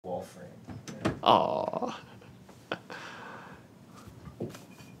Aww.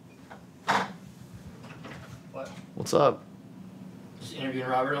 What? What's up? Just interviewing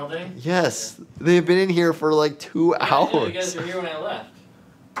Robert all day? Yes, they've been in here for like 2 hours. Yeah, you guys were here when I left.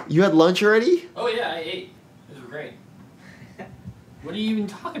 You had lunch already? Oh yeah, I ate. It was great. What are you even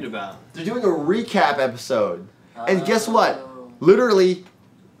talking about? They're doing a recap episode. And guess what? Literally,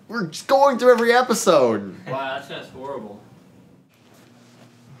 we're just going through every episode. Wow, that sounds horrible.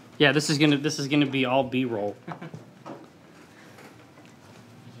 Yeah, this is gonna be all B-roll.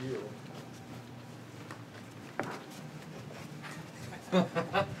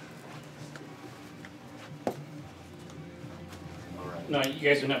 No, you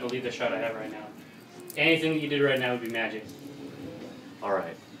guys would not believe the shot I have right now. Anything that you did right now would be magic. All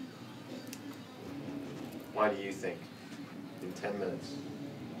right. Why do you think in 10 minutes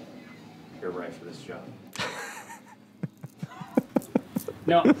you're right for this job?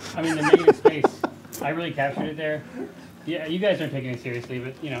 No, I mean the negative space. I really captured it there. Yeah, you guys aren't taking it seriously,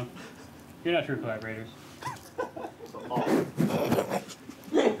 but you know, you're not true collaborators. I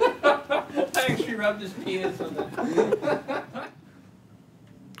actually rubbed his penis on the...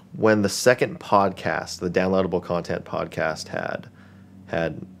 When the second podcast, the downloadable content podcast,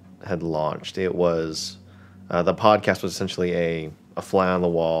 had launched, it was the podcast was essentially a fly on the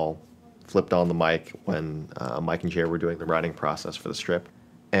wall, flipped on the mic when Mike and Jerry were doing the writing process for the strip,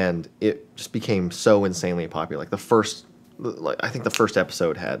 and it just became so insanely popular. I think the first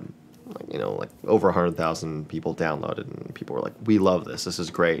episode had over 100,000 people downloaded, and people were like, "We love this. This is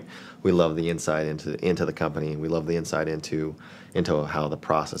great. We love the insight into the company. We love the insight into how the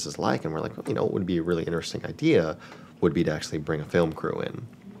process is like." And we're like, what would be a really interesting idea would be to actually bring a film crew in.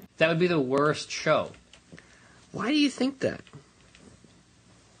 That would be the worst show. Why do you think that?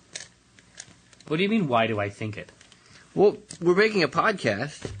 What do you mean, why do I think it? Well, we're making a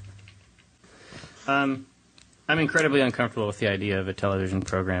podcast. I'm incredibly uncomfortable with the idea of a television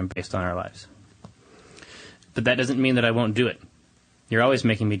program based on our lives. But that doesn't mean that I won't do it. You're always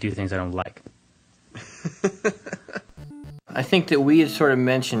making me do things I don't like. I think that we had sort of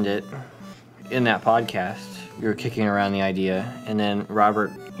mentioned it in that podcast. We were kicking around the idea, and then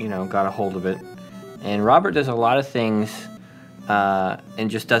Robert, got a hold of it. And Robert does a lot of things and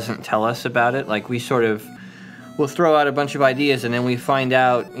just doesn't tell us about it. Like, we'll throw out a bunch of ideas, and then we find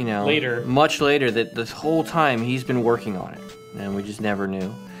out, much later, that this whole time he's been working on it, and we just never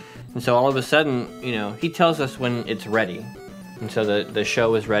knew. And so all of a sudden, he tells us when it's ready. And so the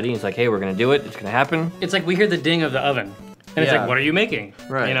show is ready. He's like, "Hey, we're going to do it. It's going to happen." It's like we hear the ding of the oven, and it's like, "What are you making?"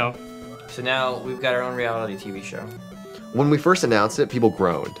 Right. So now we've got our own reality TV show. When we first announced it, people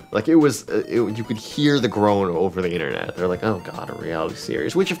groaned. Like, you could hear the groan over the internet. They're like, "Oh God, a reality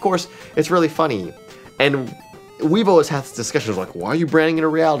series," which of course it's really funny, and we've always had this discussion of like, why are you branding it a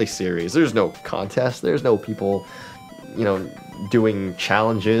reality series? There's no contest. There's no people, doing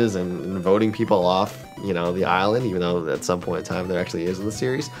challenges and voting people off, the island, even though at some point in time there actually is in the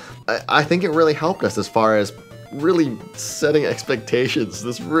series. I think it really helped us as far as really setting expectations,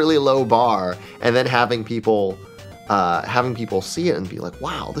 this really low bar, and then having people see it and be like,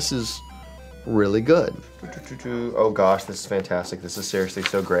 wow, this is really good. Oh gosh, this is fantastic. This is seriously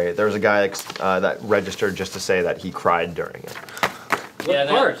so great. There was a guy that registered just to say that he cried during it. Yeah,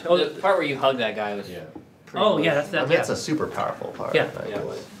 the part where you hug that guy was Oh yeah, that's that. That's a super powerful part. Yeah.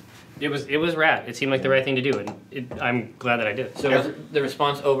 It was rad. It seemed like the right thing to do, and I'm glad that I did it. So the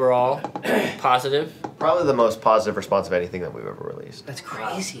response overall, positive? Probably the most positive response of anything that we've ever released. That's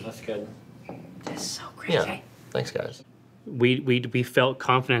crazy. Wow, that's good. That's so crazy. Yeah. Thanks, guys. We felt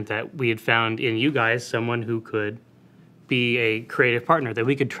confident that we had found in you guys someone who could be a creative partner that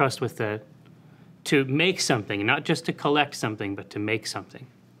we could trust with to make something, not just to collect something, but to make something.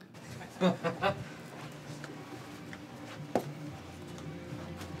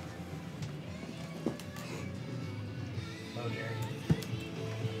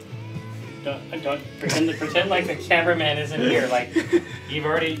 Don't pretend like the cameraman isn't here. Like you've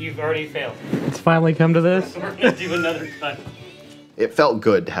already failed. It's finally come to this. We're gonna do another cut. It felt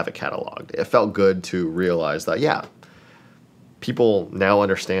good to have it cataloged. It felt good to realize that people now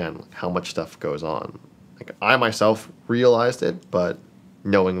understand how much stuff goes on. Like, I myself realized it, but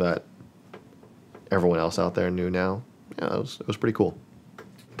knowing that everyone else out there knew now, it was pretty cool.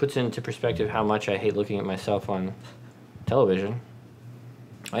 Puts into perspective how much I hate looking at myself on television.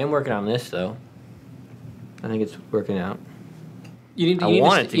 I am working on this, though. I think it's working out. You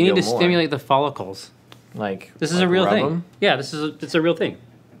need to stimulate the follicles. This is a real thing. Them? Yeah, it's a real thing.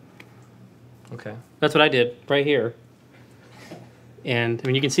 Okay. That's what I did right here. And I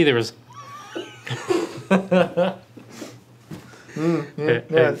mean, you can see there was.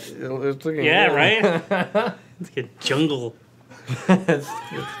 It's looking Yeah, good. right? It's like a jungle. it's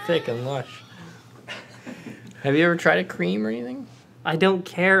thick and lush. Have you ever tried a cream or anything? I don't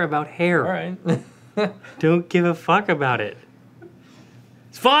care about hair. All right. Don't give a fuck about it.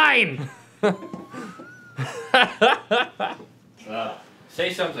 It's fine!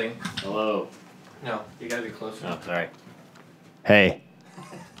 Say something. Hello. No, you gotta be closer. Oh, sorry. Hey.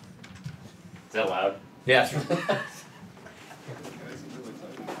 Is that loud? Yes.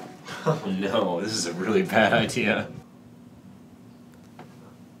 Oh no, this is a really bad idea.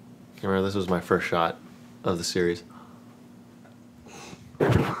 Remember, this was my first shot of the series.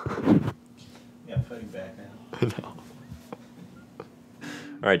 Yeah, putting back now. No.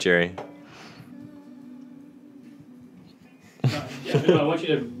 All right, Jerry. Yeah, no, I want you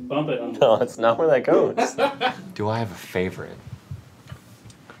to bump it on No, that's not where that goes. Do I have a favorite?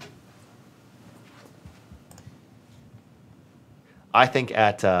 I think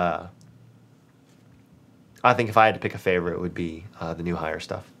I think if I had to pick a favorite, it would be the new hire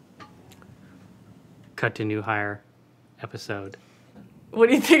stuff. Cut to new hire episode. What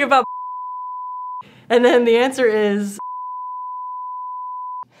do you think about? And then the answer is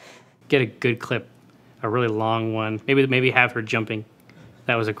Get a good clip, a really long one. Maybe have her jumping.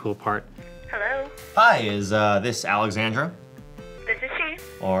 That was a cool part. Hello, Hi, is this Alexandra? this is she.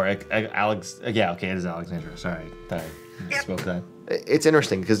 Or Alex? Yeah, okay, it is Alexandra. Sorry, that I spoke that. It's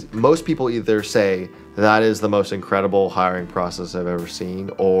interesting because most people either say that is the most incredible hiring process I've ever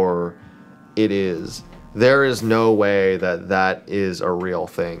seen, or it is. There is no way that that is a real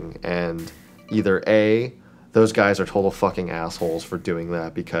thing, and either A, those guys are total fucking assholes for doing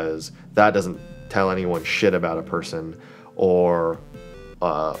that because that doesn't tell anyone shit about a person, or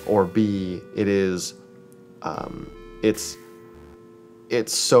B, it is, it's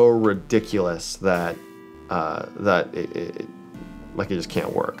so ridiculous that it just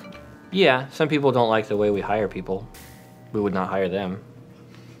can't work. Yeah, some people don't like the way we hire people. We would not hire them.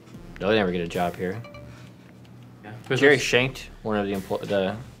 They'll never get a job here. Jerry shanked one of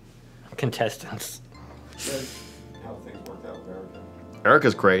the contestants. How things worked out with Erica.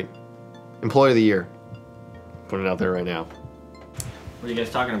 Erica's great. Employee of the year. Putting it out there right now. What are you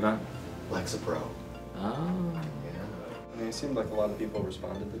guys talking about? Lexapro. Oh. I mean, it seemed like a lot of people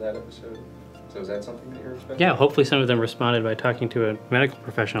responded to that episode. So is that something that you're expecting? Yeah, hopefully some of them responded by talking to a medical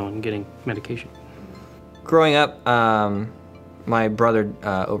professional and getting medication. Growing up, my brother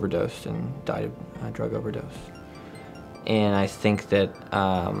overdosed and died of a drug overdose. And I think that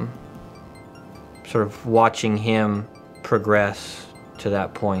sort of watching him progress to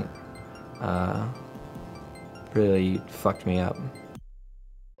that point really fucked me up.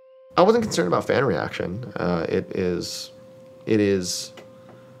 I wasn't concerned about fan reaction. It was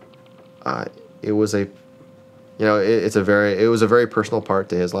a very personal part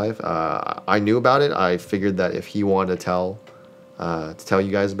to his life. I knew about it. I figured that if he wanted to tell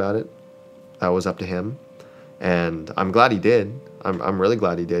you guys about it, that was up to him. And I'm glad he did. I'm really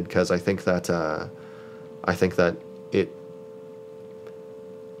glad he did because I think that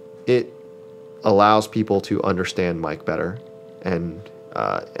it allows people to understand Mike better and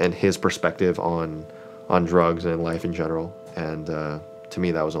his perspective on drugs and life in general. And to me,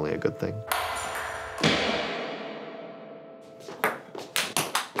 that was only a good thing.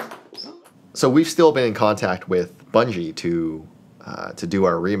 So we've still been in contact with Bungie to do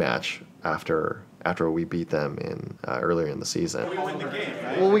our rematch after we beat them in earlier in the season. We win the game,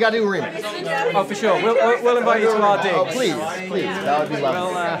 right? Well, we got to do a rematch. Oh, for sure. We'll invite you to our dig. Oh, please, that would be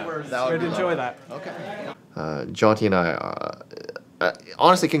lovely. We'd enjoy that. Okay. Jonty and I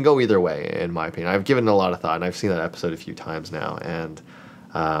honestly can go either way, in my opinion. I've given it a lot of thought, and I've seen that episode a few times now, and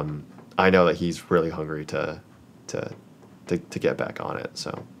I know that he's really hungry to get back on it.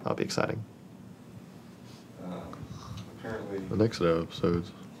 So that'll be exciting. Apparently. The next episode.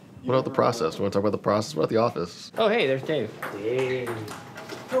 What about the process? You want to talk about the process? What about the office? Oh, hey, there's Dave.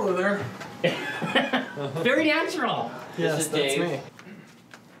 Hello there. Very natural. Yes, is that's Dave. me.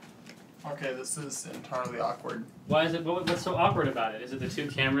 Okay, this is entirely awkward. Why is it? What's so awkward about it? Is it the two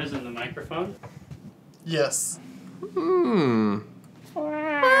cameras and the microphone? Yes. What are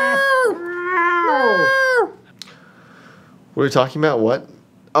we talking about? What?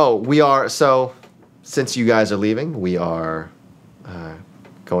 Oh, we are. So, since you guys are leaving, we are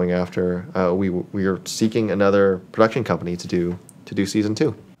going after. We are seeking another production company to do season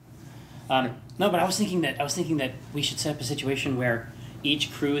 2. No, but I was thinking that we should set up a situation where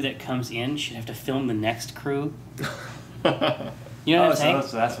each crew that comes in should have to film the next crew. You know what I'm saying?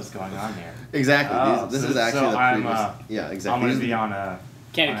 So that's what's going on here. Exactly. Oh, this so- is actually so the I'm, previous. Yeah, exactly. I'm going to be on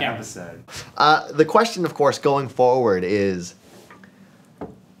Can't an do camera. episode. The question, of course, going forward is,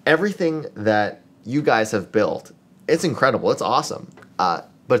 everything that you guys have built, it's incredible. It's awesome. But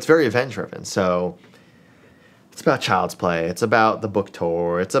it's very event-driven. So it's about Child's Play. It's about the book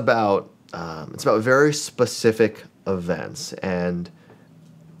tour. It's about very specific events. And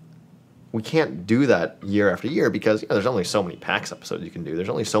we can't do that year after year because there's only so many PAX episodes you can do. There's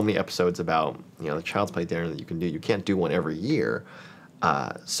only so many episodes about the Child's Play dinner that you can do. You can't do one every year.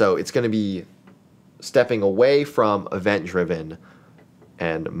 So it's going to be stepping away from event-driven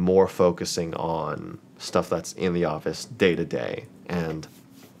and more focusing on stuff that's in the office day to day. And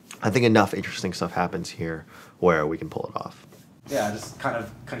I think enough interesting stuff happens here where we can pull it off. Yeah, just kind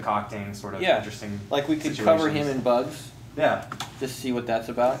of concocting sort of Yeah. interesting Like we could situations. cover him in bugs. Yeah. Just see what that's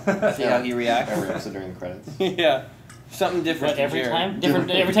about. See how he reacts. Every episode during the credits. Yeah. Something different. What, every Jared. time?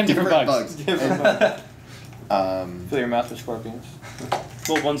 Every time different bugs. Different bugs. Fill your mouth with scorpions.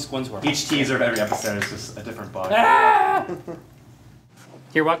 Well, one's work. Each teaser of every episode is just a different bug. Ah!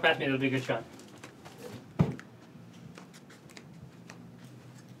 Here, walk past me. It'll be a good shot.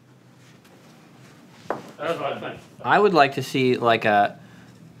 That was a lot of fun. I would like to see like one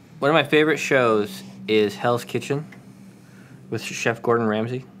of my favorite shows is Hell's Kitchen with Chef Gordon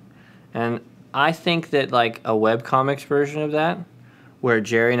Ramsay. And I think that like a webcomics version of that where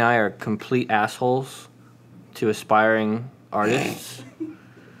Jerry and I are complete assholes to aspiring artists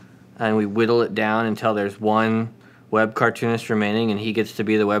and we whittle it down until there's one web cartoonist remaining and he gets to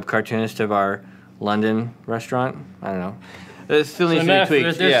be the web cartoonist of our London restaurant. I don't know. It still needs to be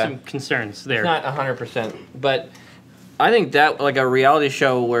tweaked. There's some concerns there. It's not 100%, but I think that like a reality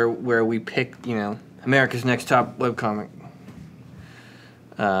show where we pick, America's Next Top Webcomic.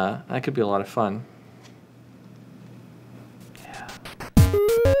 That could be a lot of fun.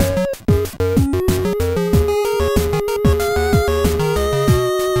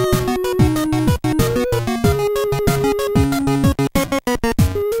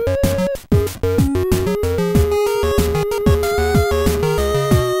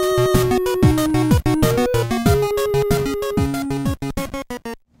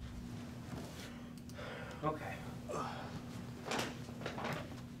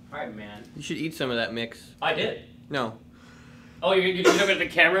 Alright, man. You should eat some of that mix. I did. No. Oh, you're looking at the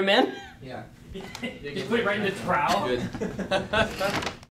cameraman? Yeah. Just put it right in the trowel? Good.